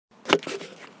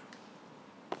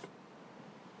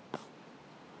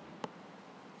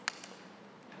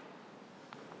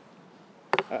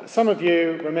Some of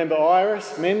you remember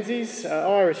Iris Menzies.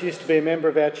 Iris used to be a member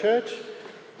of our church.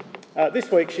 This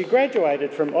week she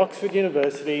graduated from Oxford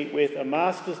University with a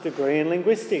master's degree in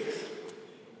linguistics.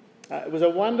 It was a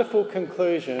wonderful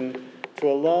conclusion to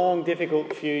a long,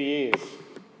 difficult few years.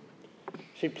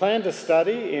 She planned to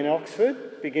study in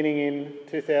Oxford beginning in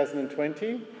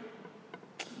 2020,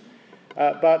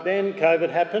 but then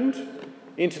COVID happened,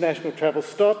 international travel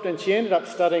stopped, and she ended up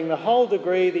studying the whole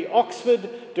degree, the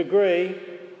Oxford degree,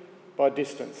 by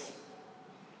distance,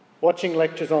 watching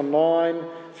lectures online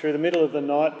through the middle of the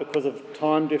night because of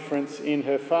time difference in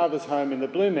her father's home in the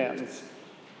Blue Mountains.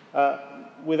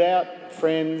 Without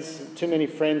friends, too many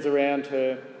friends around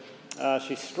her,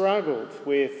 she struggled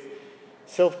with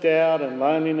self-doubt and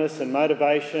loneliness and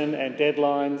motivation and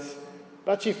deadlines,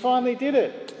 but she finally did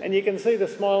it, and you can see the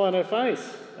smile on her face.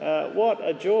 What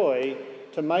a joy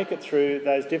to make it through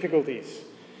those difficulties.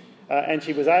 And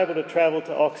she was able to travel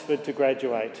to Oxford to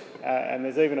graduate, and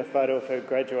there's even a photo of her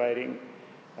graduating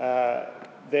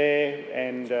there,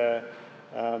 and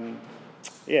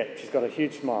she's got a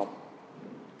huge smile.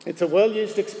 It's a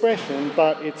well-used expression,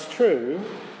 but it's true.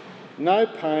 No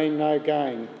pain, no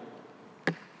gain.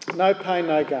 No pain,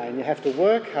 no gain. You have to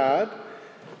work hard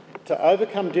to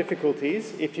overcome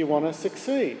difficulties if you want to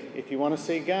succeed, if you want to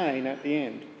see gain at the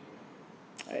end.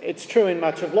 It's true in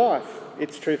much of life.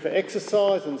 It's true for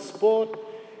exercise and sport.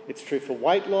 It's true for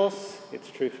weight loss. It's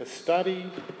true for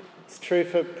study. It's true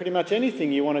for pretty much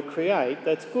anything you want to create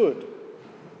that's good.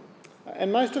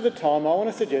 And most of the time, I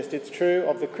want to suggest it's true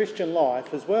of the Christian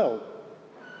life as well.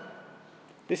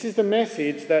 This is the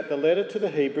message that the letter to the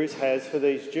Hebrews has for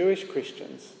these Jewish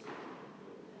Christians.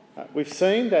 We've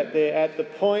seen that they're at the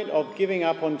point of giving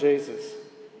up on Jesus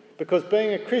because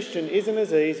being a Christian isn't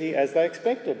as easy as they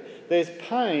expected. There's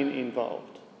pain involved.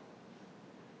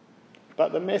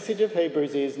 But the message of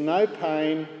Hebrews is no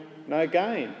pain, no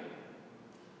gain.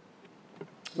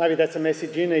 Maybe that's a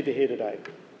message you need to hear today.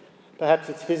 Perhaps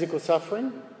it's physical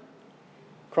suffering,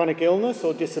 chronic illness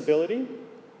or disability.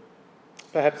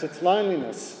 Perhaps it's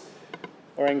loneliness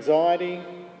or anxiety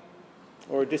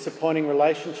or a disappointing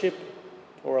relationship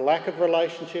or a lack of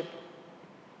relationship.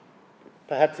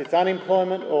 Perhaps it's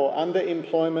unemployment or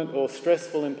underemployment or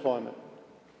stressful employment.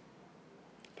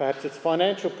 Perhaps it's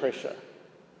financial pressure.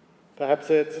 Perhaps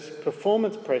it's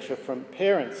performance pressure from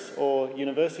parents or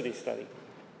university study.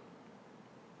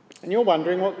 And you're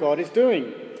wondering what God is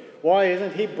doing. Why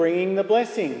isn't he bringing the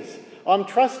blessings? I'm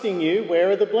trusting you. Where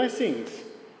are the blessings?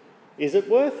 Is it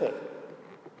worth it?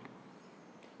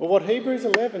 Well, what Hebrews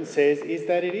 11 says is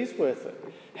that it is worth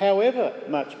it, however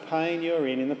much pain you're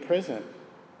in the present.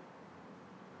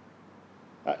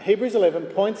 Hebrews 11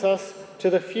 points us to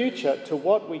the future, to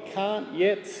what we can't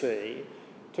yet see,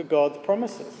 to God's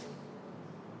promises.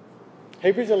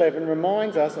 Hebrews 11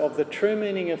 reminds us of the true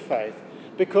meaning of faith,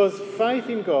 because faith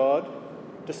in God,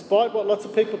 despite what lots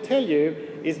of people tell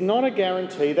you, is not a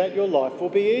guarantee that your life will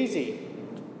be easy.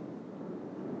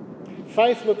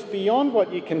 Faith looks beyond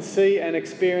what you can see and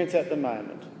experience at the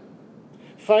moment.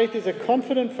 Faith is a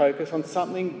confident focus on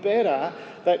something better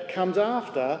that comes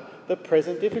after the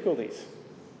present difficulties.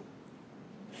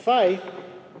 Faith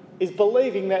is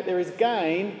believing that there is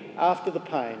gain after the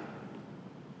pain.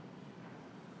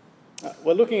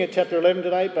 We're looking at chapter 11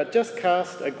 today, but just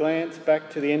cast a glance back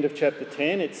to the end of chapter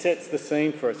 10. It sets the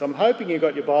scene for us. I'm hoping you've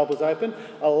got your Bibles open.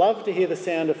 I love to hear the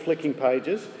sound of flicking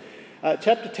pages.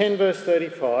 Chapter 10, verse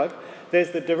 35,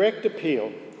 there's the direct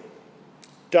appeal.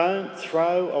 Don't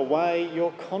throw away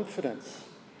your confidence.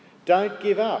 Don't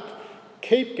give up.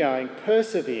 Keep going.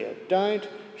 Persevere. Don't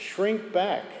shrink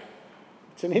back.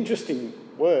 It's an interesting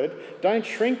word. Don't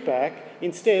shrink back.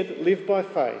 Instead, live by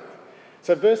faith.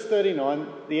 So verse 39,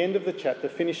 the end of the chapter,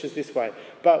 finishes this way.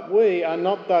 But we are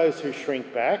not those who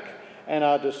shrink back and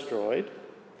are destroyed.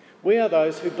 We are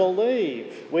those who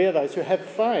believe. We are those who have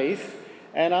faith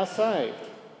and are saved.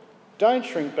 Don't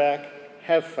shrink back,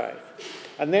 have faith.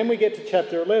 And then we get to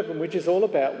chapter 11, which is all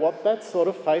about what that sort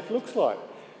of faith looks like.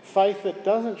 Faith that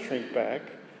doesn't shrink back,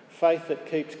 faith that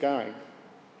keeps going.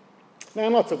 Now,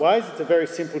 in lots of ways, it's a very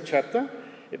simple chapter.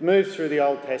 It moves through the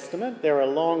Old Testament. There are a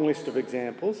long list of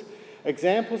examples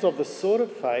of the sort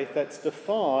of faith that's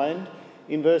defined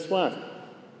in verse 1.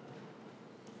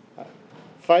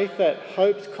 Faith that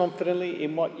hopes confidently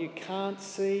in what you can't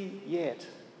see yet.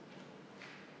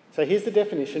 So here's the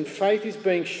definition. Faith is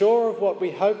being sure of what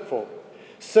we hope for,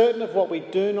 certain of what we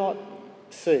do not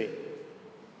see.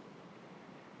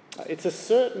 It's a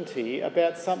certainty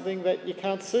about something that you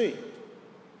can't see.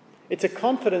 It's a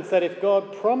confidence that if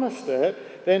God promised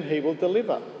it, then he will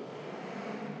deliver.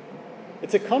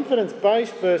 It's a confidence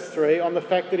based, verse 3, on the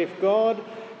fact that if God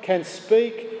can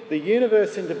speak the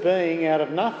universe into being out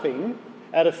of nothing,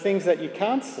 out of things that you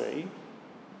can't see,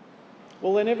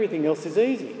 well, then everything else is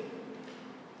easy.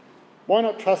 Why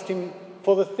not trust him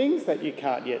for the things that you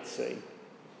can't yet see?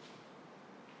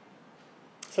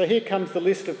 So here comes the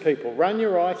list of people. Run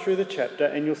your eye through the chapter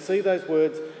and you'll see those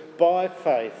words, by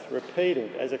faith,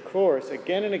 repeated as a chorus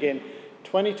again and again,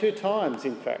 22 times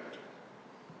in fact.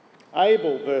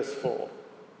 Abel, verse 4.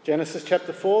 Genesis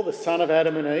chapter 4, the son of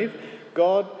Adam and Eve,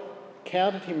 God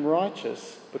counted him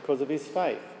righteous because of his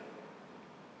faith.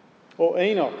 Or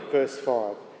Enoch, verse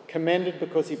 5, commended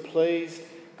because he pleased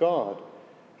God.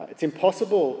 It's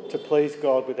impossible to please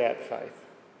God without faith.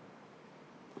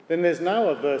 Then there's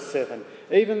Noah, verse 7.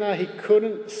 Even though he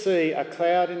couldn't see a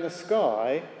cloud in the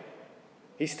sky,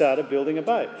 he started building a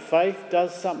boat. Faith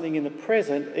does something in the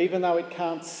present, even though it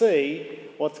can't see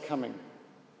what's coming.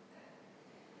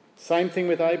 Same thing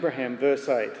with Abraham, verse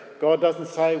 8. God doesn't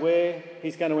say where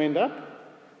he's going to end up.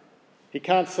 He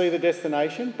can't see the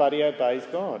destination, but he obeys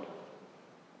God.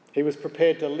 He was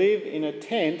prepared to live in a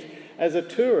tent as a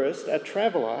tourist, a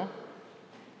traveller,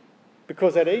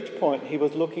 because at each point he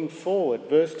was looking forward.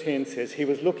 Verse 10 says he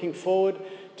was looking forward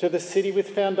to the city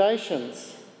with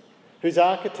foundations, whose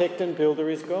architect and builder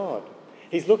is God.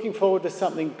 He's looking forward to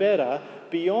something better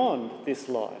beyond this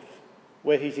life,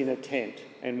 where he's in a tent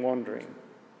and wandering.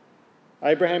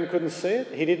 Abraham couldn't see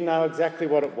it. He didn't know exactly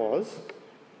what it was,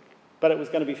 but it was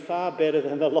going to be far better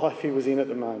than the life he was in at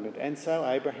the moment. And so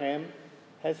Abraham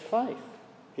has faith.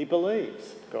 He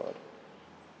believes God.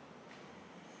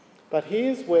 But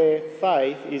here's where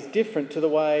faith is different to the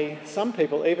way some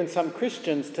people, even some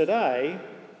Christians today,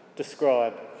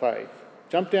 describe faith.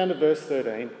 Jump down to verse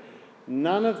 13.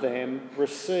 None of them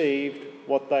received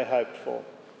what they hoped for.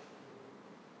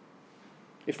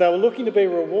 If they were looking to be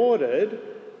rewarded,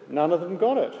 none of them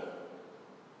got it.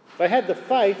 They had the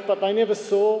faith, but they never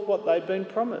saw what they'd been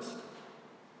promised.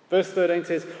 Verse 13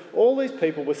 says, all these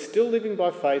people were still living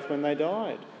by faith when they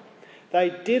died. They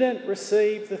didn't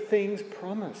receive the things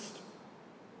promised.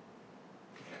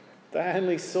 They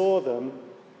only saw them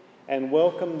and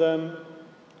welcomed them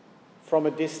from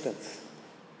a distance.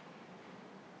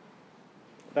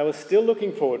 They were still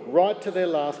looking forward right to their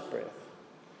last breath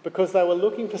because they were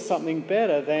looking for something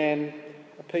better than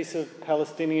a piece of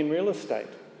Palestinian real estate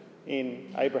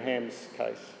in Abraham's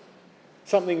case.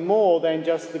 Something more than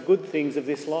just the good things of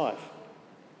this life.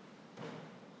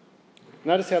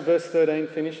 Notice how verse 13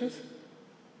 finishes.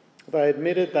 They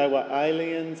admitted they were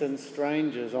aliens and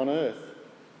strangers on earth.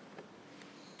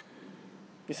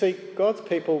 You see, God's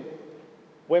people,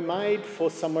 we're made for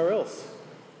somewhere else.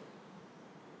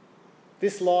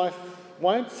 This life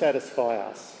won't satisfy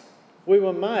us. We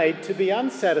were made to be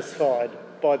unsatisfied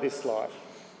by this life.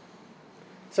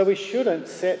 So we shouldn't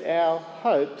set our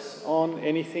hopes on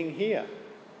anything here.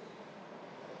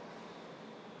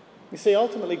 You see,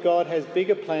 ultimately God has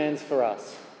bigger plans for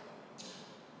us.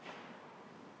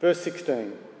 Verse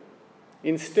 16.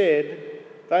 Instead,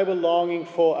 they were longing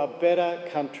for a better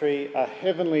country, a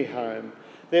heavenly home.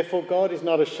 Therefore, God is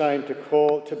not ashamed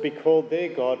to be called their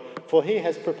God, for he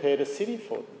has prepared a city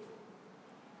for them.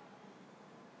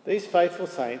 These faithful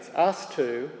saints, us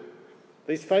too,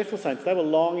 these faithful saints, they were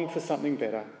longing for something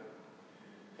better.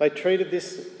 They treated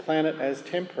this planet as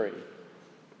temporary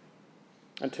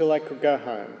until they could go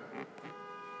home.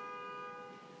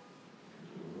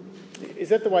 Is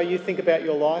that the way you think about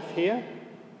your life here?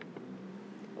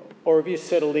 Or have you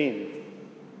settled in?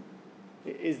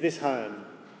 Is this home?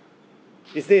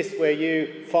 Is this where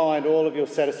you find all of your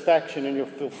satisfaction and your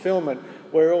fulfilment,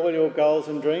 where all your goals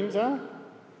and dreams are?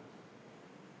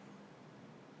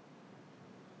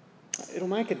 It'll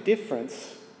make a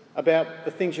difference about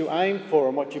the things you aim for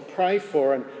and what you pray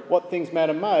for and what things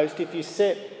matter most if you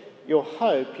set your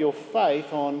hope, your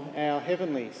faith on our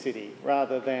heavenly city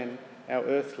rather than our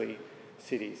earthly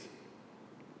cities.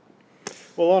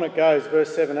 Well, on it goes.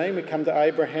 Verse 17, we come to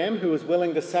Abraham, who was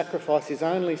willing to sacrifice his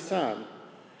only son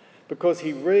because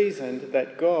he reasoned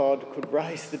that God could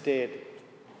raise the dead.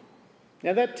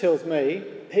 Now that tells me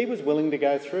he was willing to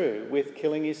go through with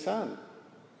killing his son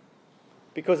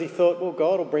because he thought, well,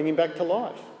 God will bring him back to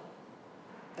life.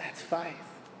 That's faith.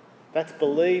 That's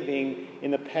believing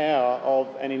in the power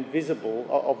of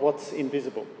what's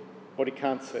invisible, what he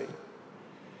can't see.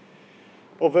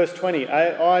 Or verse 20,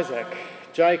 Isaac,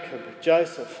 Jacob,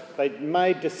 Joseph, they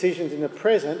made decisions in the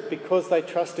present because they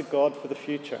trusted God for the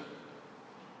future.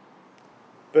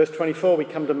 Verse 24, we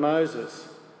come to Moses.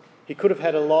 He could have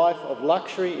had a life of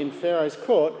luxury in Pharaoh's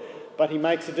court, but he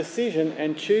makes a decision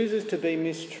and chooses to be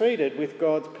mistreated with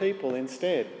God's people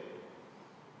instead.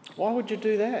 Why would you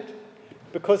do that?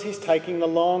 Because he's taking the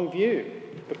long view,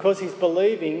 because he's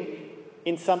believing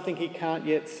in something he can't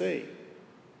yet see.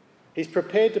 He's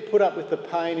prepared to put up with the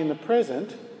pain in the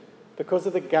present because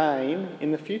of the gain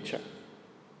in the future.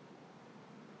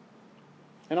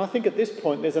 And I think at this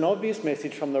point there's an obvious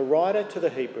message from the writer to the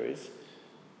Hebrews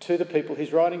to the people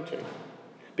he's writing to.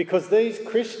 Because these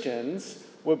Christians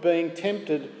were being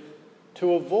tempted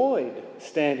to avoid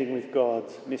standing with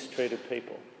God's mistreated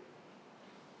people.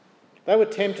 They were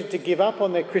tempted to give up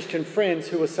on their Christian friends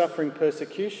who were suffering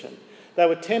persecution. They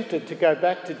were tempted to go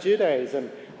back to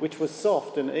Judaism, which was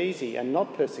soft and easy and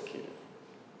not persecuted.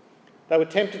 They were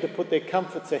tempted to put their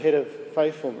comforts ahead of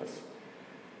faithfulness.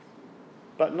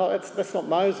 But that's not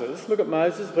Moses. Look at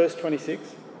Moses, verse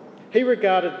 26. He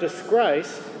regarded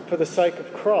disgrace for the sake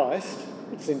of Christ.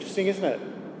 It's interesting, isn't it?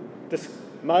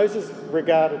 Moses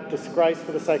regarded disgrace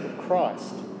for the sake of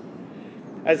Christ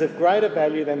as of greater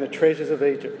value than the treasures of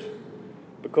Egypt.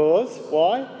 Because,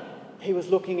 why? He was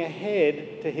looking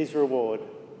ahead to his reward.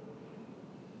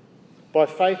 By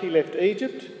faith he left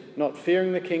Egypt, not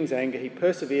fearing the king's anger. He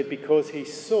persevered because he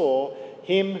saw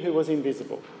him who was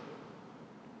invisible.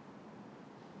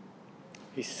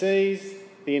 He sees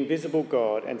the invisible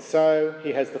God, and so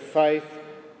he has the faith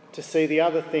to see the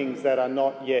other things that are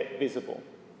not yet visible,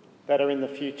 that are in the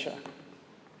future.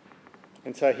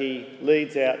 And so he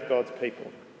leads out God's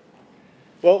people.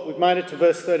 Well, we've made it to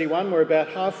verse 31. We're about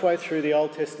halfway through the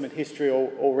Old Testament history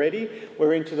already.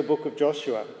 We're into the book of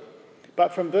Joshua.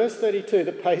 But from verse 32,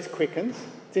 the pace quickens.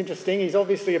 It's interesting. He's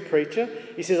obviously a preacher.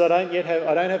 He says, I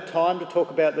don't have time to talk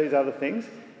about these other things.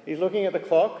 He's looking at the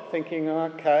clock, thinking,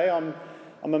 okay, I'm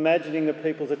imagining the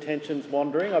people's attention's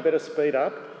wandering. I better speed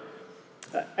up.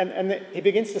 And he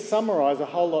begins to summarise a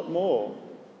whole lot more.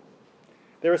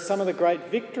 There are some of the great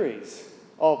victories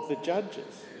of the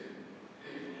judges.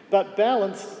 But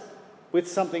balanced with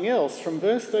something else, from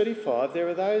verse 35, there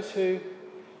are those who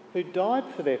died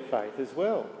for their faith as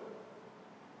well.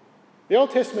 The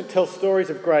Old Testament tells stories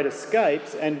of great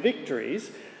escapes and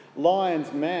victories,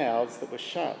 lions' mouths that were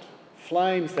shut,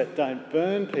 flames that don't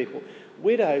burn people,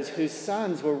 widows whose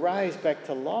sons were raised back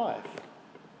to life.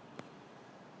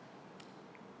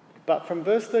 But from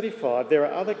verse 35, there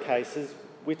are other cases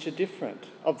which are different,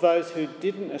 of those who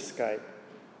didn't escape,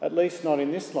 at least not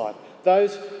in this life.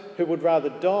 Those who would rather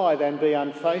die than be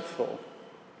unfaithful,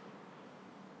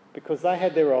 because they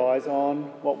had their eyes on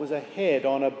what was ahead,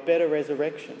 on a better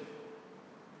resurrection.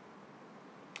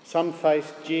 Some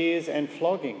faced jeers and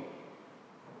flogging.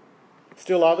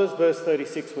 Still others, verse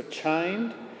 36, were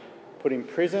chained, put in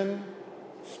prison,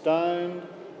 stoned,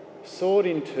 sawed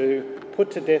in two, put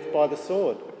to death by the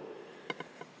sword.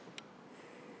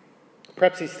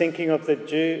 Perhaps he's thinking of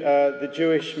the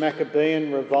Jewish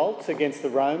Maccabean revolts against the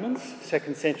Romans,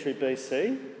 2nd century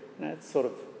BC. That's sort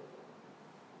of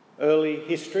early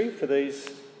history for these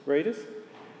readers.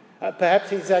 Perhaps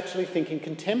he's actually thinking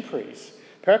contemporaries.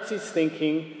 Perhaps he's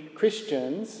thinking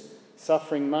Christians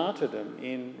suffering martyrdom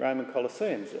in Roman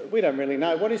Colosseums. We don't really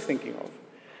know what he's thinking of.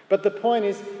 But the point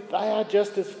is, they are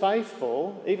just as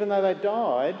faithful, even though they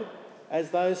died, as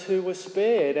those who were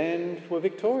spared and were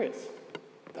victorious.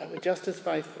 They were just as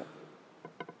faithful.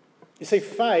 You see,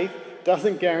 faith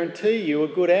doesn't guarantee you a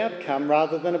good outcome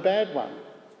rather than a bad one.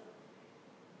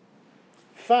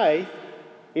 Faith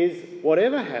is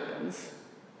whatever happens,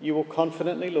 you will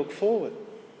confidently look forward.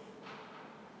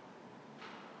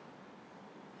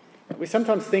 We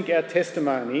sometimes think our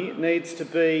testimony needs to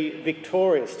be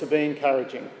victorious, to be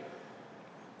encouraging.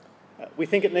 We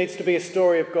think it needs to be a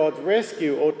story of God's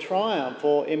rescue or triumph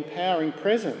or empowering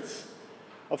presence,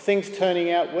 of things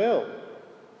turning out well.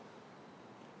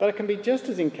 But it can be just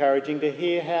as encouraging to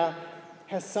hear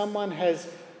how someone has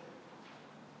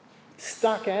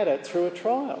stuck at it through a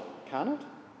trial, can't it?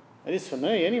 It is for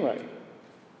me anyway.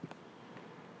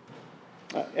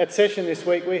 At session this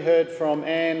week we heard from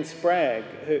Anne Spragg,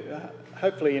 who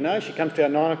hopefully you know, she comes to our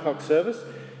 9 o'clock service.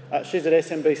 She's at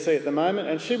SMBC at the moment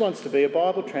and she wants to be a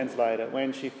Bible translator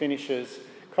when she finishes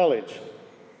college.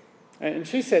 And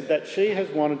she said that she has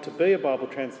wanted to be a Bible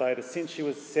translator since she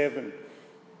was 7.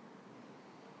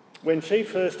 When she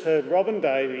first heard Robin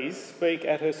Davies speak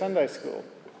at her Sunday school.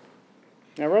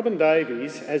 Now, Robin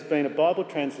Davies has been a Bible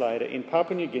translator in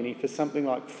Papua New Guinea for something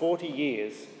like 40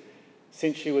 years,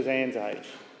 since she was Anne's age.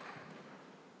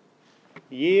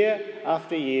 Year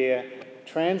after year,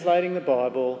 translating the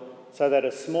Bible so that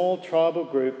a small tribal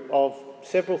group of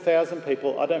several thousand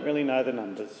people, I don't really know the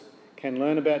numbers, can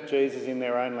learn about Jesus in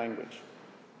their own language.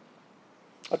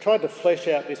 I tried to flesh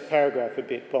out this paragraph a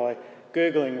bit by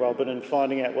Googling Robin and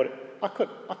finding out I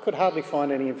could hardly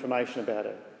find any information about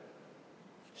it.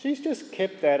 She's just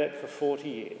kept at it for 40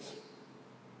 years.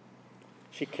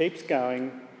 She keeps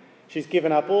going. She's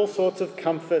given up all sorts of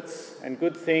comforts and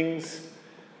good things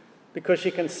because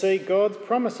she can see God's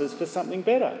promises for something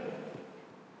better.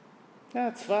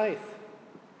 That's faith.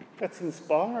 That's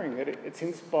inspiring. It's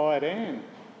inspired Anne.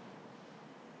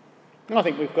 I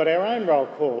think we've got our own roll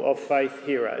call of faith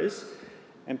heroes,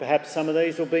 and perhaps some of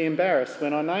these will be embarrassed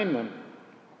when I name them.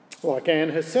 Like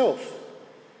Anne herself,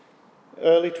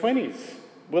 early 20s,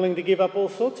 willing to give up all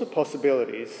sorts of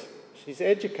possibilities. She's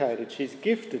educated, she's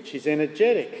gifted, she's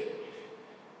energetic.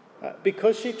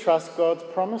 Because she trusts God's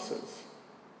promises,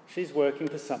 she's working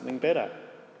for something better.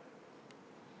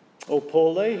 Or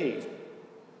Paul Leahy.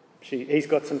 He's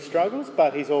got some struggles,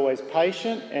 but he's always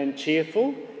patient and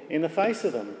cheerful in the face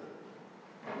of them.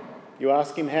 You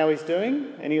ask him how he's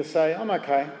doing, and he'll say, I'm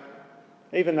okay,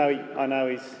 even though I know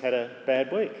he's had a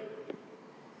bad week.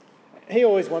 He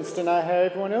always wants to know how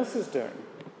everyone else is doing.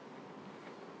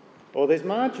 Or there's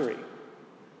Marjorie.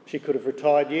 She could have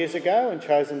retired years ago and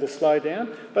chosen to slow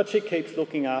down, but she keeps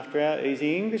looking after our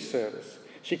Easy English service.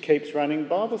 She keeps running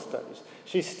Bible studies.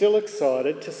 She's still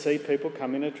excited to see people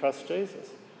come in and trust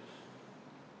Jesus.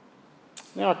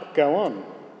 Now I could go on.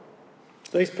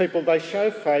 These people, they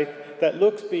show faith that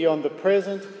looks beyond the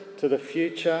present to the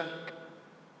future.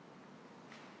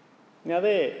 Now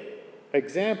their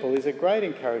example is a great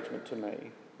encouragement to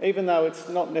me, even though it's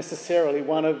not necessarily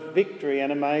one of victory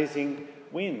and amazing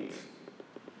wins.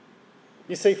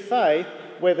 You see, faith,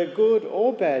 whether good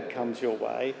or bad comes your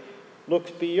way,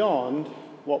 looks beyond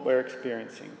what we're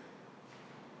experiencing.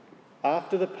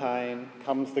 After the pain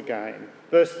comes the gain.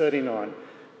 Verse 39,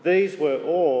 these were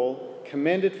all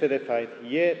commended for their faith,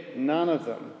 yet none of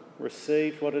them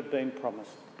received what had been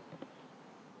promised.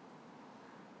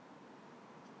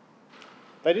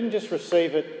 They didn't just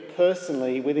receive it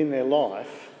personally within their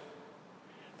life.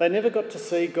 They never got to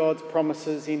see God's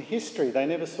promises in history. They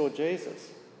never saw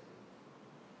Jesus.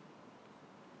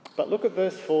 But look at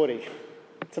verse 40.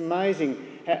 It's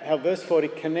amazing how verse 40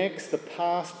 connects the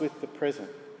past with the present.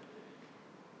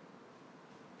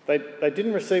 They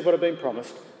didn't receive what had been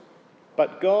promised,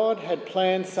 but God had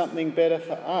planned something better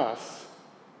for us,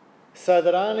 so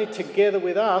that only together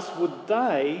with us would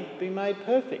they be made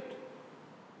perfect.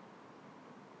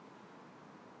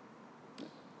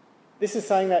 This is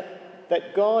saying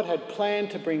that God had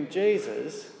planned to bring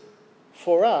Jesus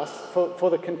for us, for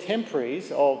the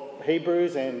contemporaries of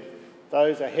Hebrews and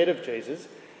those ahead of Jesus,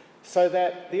 so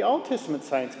that the Old Testament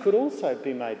saints could also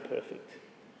be made perfect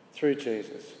through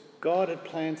Jesus. God had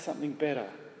planned something better.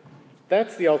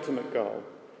 That's the ultimate goal.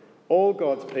 All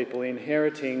God's people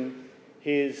inheriting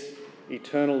his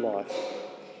eternal life.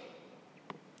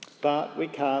 But we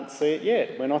can't see it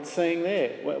yet. We're not seeing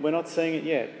it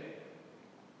yet.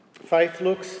 Faith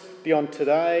looks beyond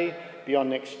today, beyond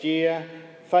next year.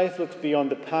 Faith looks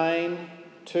beyond the pain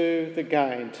to the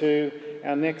gain, to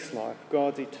our next life.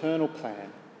 God's eternal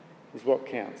plan is what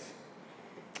counts.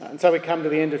 And so we come to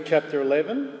the end of chapter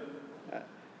 11,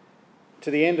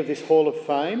 to the end of this Hall of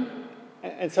Fame,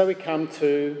 and so we come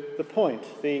to the point,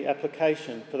 the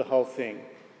application for the whole thing.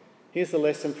 Here's the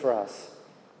lesson for us.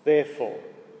 Therefore.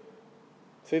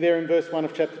 See there in verse 1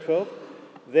 of chapter 12?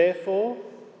 Therefore,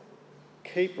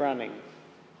 keep running.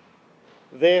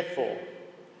 Therefore,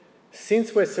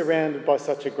 since we're surrounded by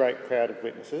such a great crowd of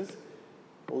witnesses,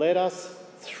 let us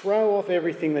throw off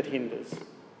everything that hinders,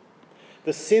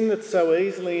 the sin that so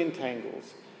easily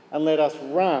entangles, and let us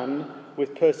run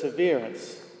with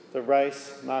perseverance the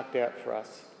race marked out for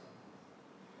us.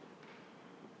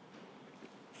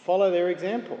 Follow their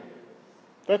example.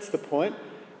 That's the point.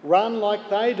 Run like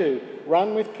they do.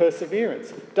 Run with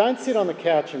perseverance. Don't sit on the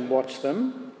couch and watch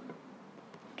them.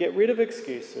 Get rid of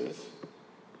excuses.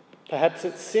 Perhaps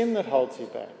it's sin that holds you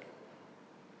back.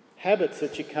 Habits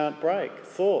that you can't break.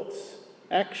 Thoughts,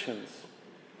 actions,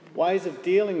 ways of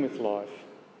dealing with life.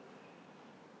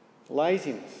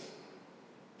 Laziness,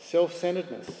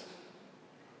 self-centeredness.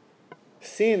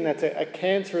 Sin that's a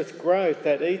cancerous growth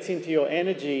that eats into your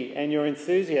energy and your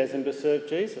enthusiasm to serve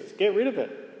Jesus. Get rid of it.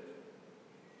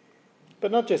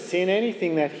 But not just sin,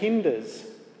 anything that hinders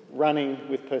running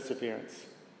with perseverance.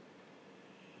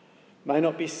 May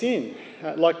not be sin.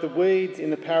 Like the weeds in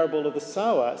the parable of the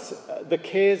sower, the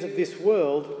cares of this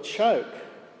world choke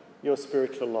your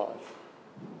spiritual life.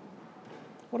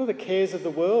 What are the cares of the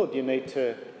world you need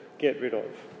to get rid of?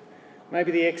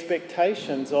 Maybe the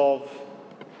expectations of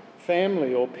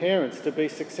family or parents to be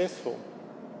successful.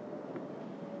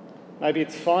 Maybe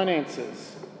it's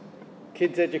finances,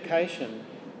 kids' education,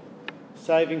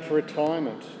 saving for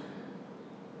retirement.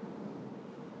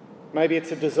 Maybe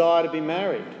it's a desire to be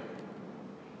married.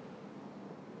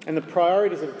 And the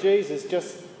priorities of Jesus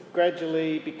just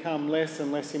gradually become less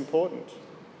and less important.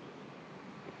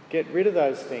 Get rid of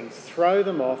those things, throw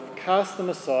them off, cast them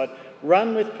aside,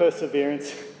 run with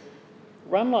perseverance.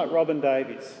 Run like Robin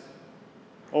Davies,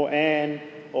 or Anne,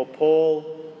 or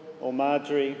Paul, or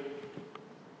Marjorie.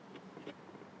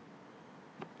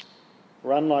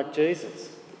 Run like Jesus.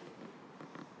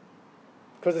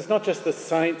 Because it's not just the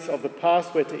saints of the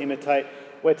past we're to imitate,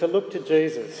 we're to look to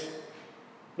Jesus.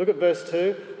 Look at verse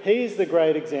 2. He is the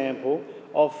great example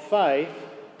of faith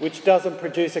which doesn't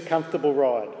produce a comfortable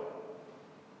ride.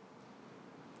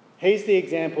 He's the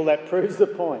example that proves the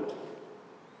point.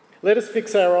 Let us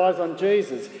fix our eyes on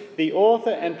Jesus, the author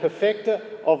and perfecter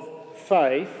of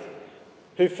faith,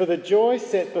 who for the joy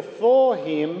set before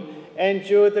him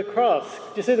endured the cross.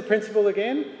 Do you see the principle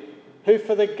again? Who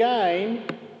for the gain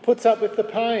puts up with the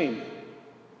pain,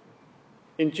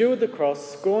 endured the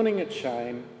cross, scorning its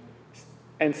shame,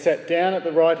 and sat down at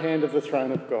the right hand of the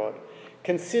throne of God.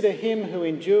 Consider him who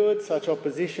endured such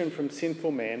opposition from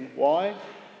sinful men. Why?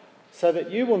 So that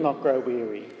you will not grow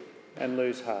weary and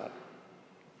lose heart.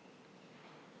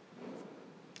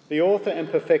 The author and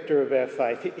perfecter of our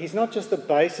faith. He's not just the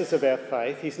basis of our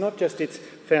faith. He's not just its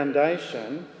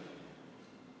foundation.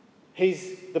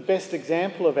 He's the best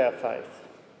example of our faith.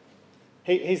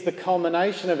 He's the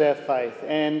culmination of our faith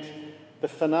and the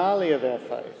finale of our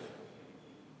faith.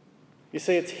 You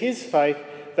see, it's his faith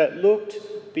that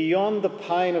looked beyond the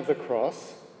pain of the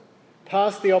cross,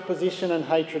 past the opposition and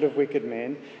hatred of wicked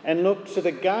men, and looked to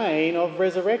the gain of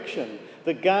resurrection,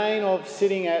 the gain of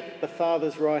sitting at the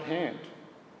Father's right hand.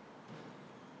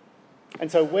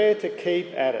 And so we're to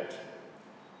keep at it.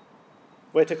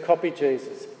 We're to copy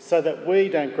Jesus so that we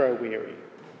don't grow weary,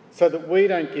 so that we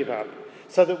don't give up,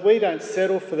 so that we don't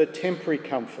settle for the temporary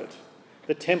comfort,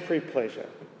 the temporary pleasure,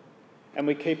 and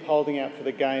we keep holding out for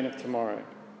the gain of tomorrow.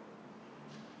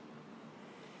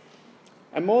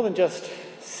 And more than just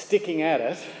sticking at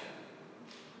it,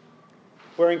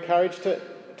 we're encouraged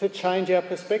to change our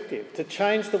perspective, to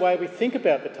change the way we think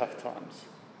about the tough times.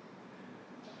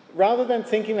 Rather than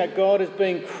thinking that God is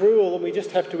being cruel and we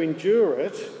just have to endure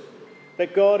it,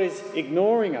 that God is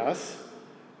ignoring us,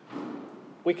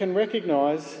 we can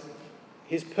recognise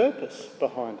his purpose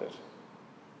behind it.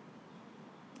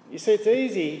 You see, it's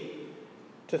easy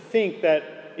to think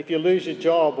that if you lose your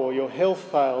job or your health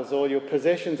fails or your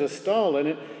possessions are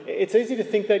stolen, it's easy to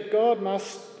think that God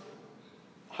must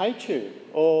hate you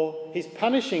or he's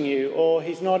punishing you or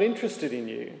he's not interested in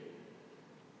you.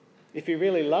 If he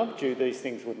really loved you, these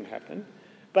things wouldn't happen.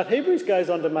 But Hebrews goes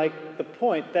on to make the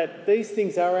point that these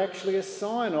things are actually a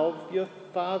sign of your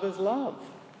Father's love.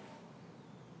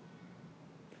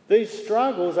 These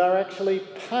struggles are actually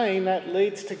pain that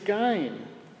leads to gain.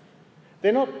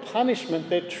 They're not punishment,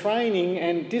 they're training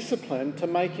and discipline to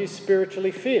make you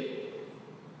spiritually fit.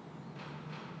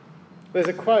 There's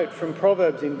a quote from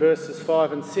Proverbs in verses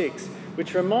 5 and 6,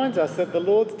 which reminds us that the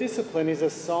Lord's discipline is a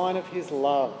sign of his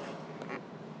love.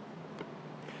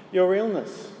 Your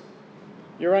illness,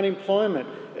 your unemployment,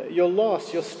 your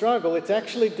loss, your struggle, it's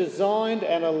actually designed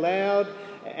and allowed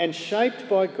and shaped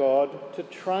by God to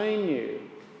train you,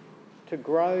 to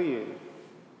grow you.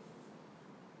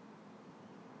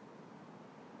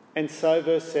 And so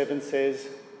verse 7 says,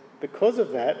 because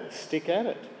of that, stick at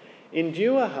it.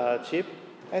 Endure hardship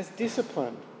as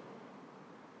discipline.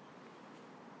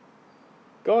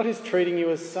 God is treating you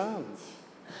as sons.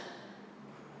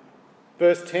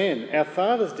 Verse 10, our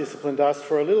fathers disciplined us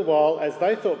for a little while as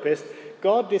they thought best.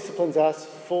 God disciplines us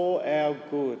for our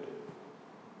good,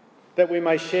 that we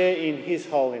may share in his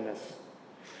holiness.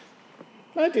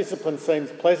 No discipline seems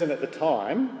pleasant at the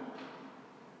time,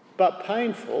 but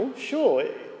painful. Sure,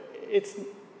 it's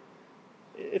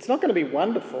not going to be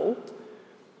wonderful.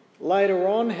 Later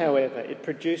on, however, it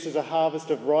produces a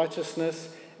harvest of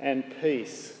righteousness and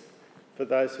peace for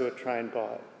those who are trained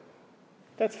by it.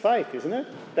 That's faith, isn't it?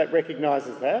 That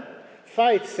recognises that.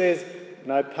 Faith says,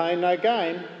 no pain, no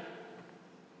gain.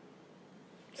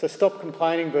 So stop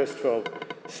complaining, verse 12.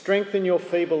 Strengthen your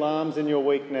feeble arms and your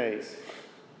weak knees.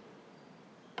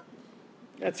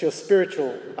 That's your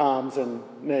spiritual arms and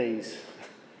knees.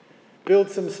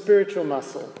 Build some spiritual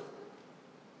muscle.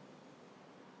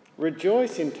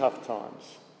 Rejoice in tough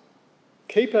times.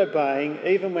 Keep obeying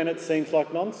even when it seems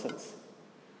like nonsense.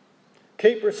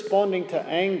 Keep responding to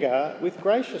anger with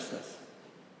graciousness.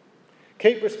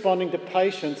 Keep responding to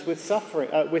patience with suffering.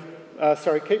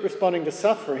 Keep responding to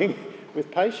suffering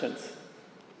with patience.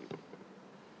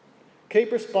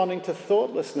 Keep responding to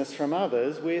thoughtlessness from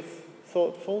others with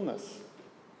thoughtfulness.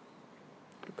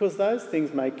 Because those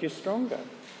things make you stronger.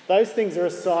 Those things are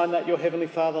a sign that your Heavenly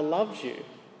Father loves you.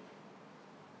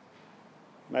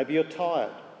 Maybe you're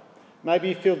tired. Maybe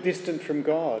you feel distant from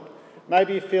God.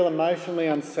 Maybe you feel emotionally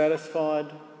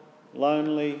unsatisfied.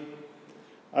 lonely,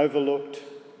 overlooked,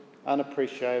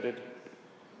 unappreciated,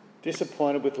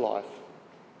 disappointed with life.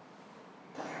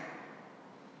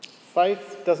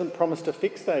 Faith doesn't promise to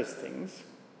fix those things,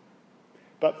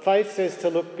 but faith says to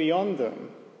look beyond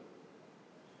them.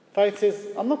 Faith says,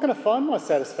 I'm not going to find my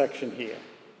satisfaction here.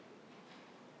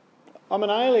 I'm an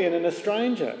alien and a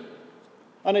stranger.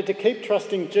 I need to keep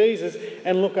trusting Jesus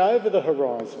and look over the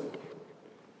horizon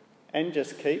and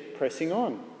just keep pressing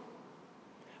on.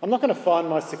 I'm not going to find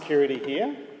my security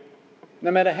here,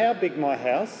 no matter how big my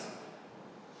house,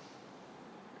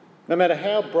 no matter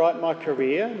how bright my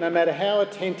career, no matter how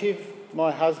attentive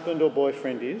my husband or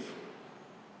boyfriend is.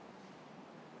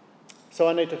 So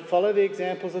I need to follow the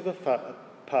examples of the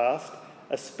past,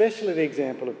 especially the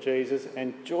example of Jesus,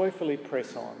 and joyfully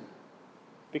press on,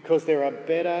 because there are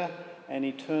better and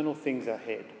eternal things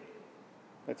ahead.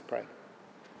 Let's pray.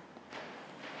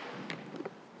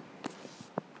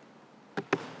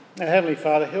 Now, Heavenly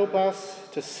Father, help us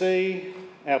to see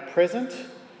our present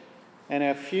and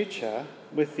our future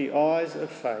with the eyes of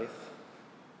faith.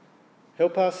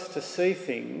 Help us to see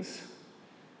things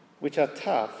which are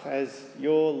tough as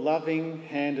your loving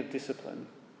hand of discipline.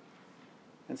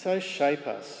 And so shape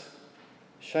us.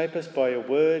 Shape us by your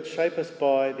word, shape us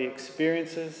by the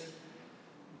experiences.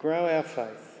 Grow our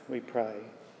faith, we pray,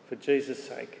 for Jesus'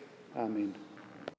 sake. Amen.